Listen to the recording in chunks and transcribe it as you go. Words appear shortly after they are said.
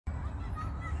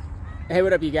Hey,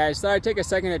 what up, you guys? Thought I'd take a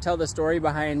second to tell the story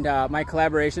behind my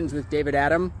collaborations with David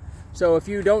Adam. So if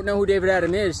you don't know who David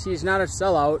Adam is, he's not a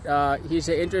sellout. He's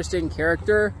an interesting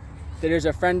character that is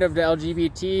a friend of the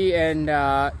LGBT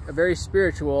and very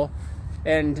spiritual.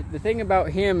 And the thing about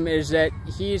him is that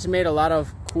he's made a lot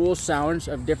of cool sounds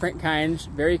of different kinds,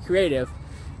 very creative.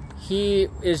 He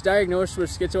is diagnosed with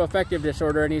schizoaffective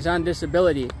disorder and he's on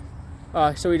disability.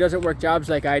 So he doesn't work jobs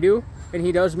like I do. And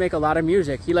he does make a lot of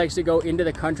music. He likes to go into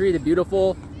the country, the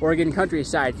beautiful Oregon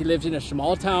countryside. He lives in a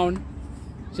small town.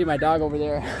 See my dog over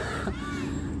there?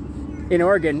 In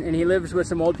Oregon. And he lives with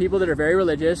some old people that are very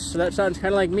religious. So that sounds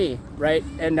kind of like me, right?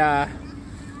 And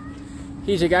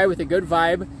he's a guy with a good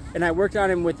vibe. And I worked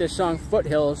on him with this song,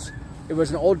 Foothills. It was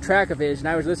an old track of his. And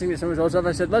I was listening to some of his old stuff.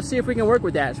 I said, let's see if we can work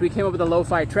with that. So we came up with a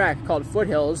lo-fi track called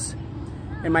Foothills.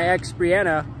 And my ex,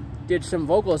 Brianna, did some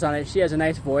vocals on it. She has a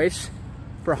nice voice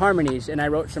for harmonies, and I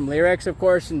wrote some lyrics, of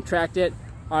course, and tracked it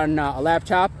on a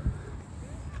laptop,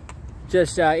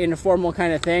 just informal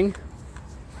kind of thing.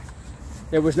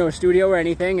 There was no studio or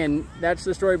anything, and that's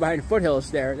the story behind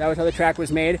Foothills there. That was how the track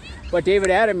was made. But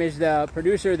David Adam is the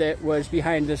producer that was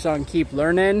behind the song Keep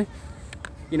Learning,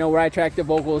 you know, where I tracked the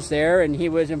vocals there, and he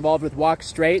was involved with Walk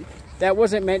Straight. That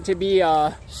wasn't meant to be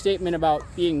a statement about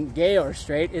being gay or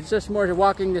straight. It's just more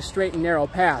walking the straight and narrow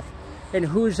path. And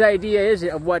whose idea is it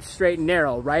of what's straight and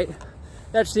narrow, right?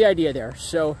 That's the idea there.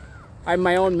 So I'm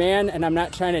my own man and I'm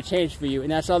not trying to change for you,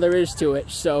 and that's all there is to it.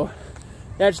 So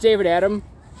that's David Adam.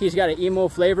 He's got an emo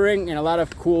flavoring and a lot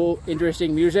of cool,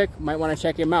 interesting music. Might want to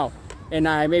check him out. And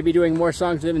I may be doing more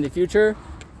songs with him in the future.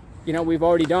 You know, we've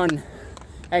already done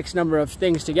X number of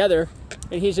things together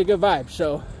and he's a good vibe.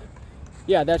 So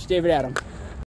yeah, that's David Adam.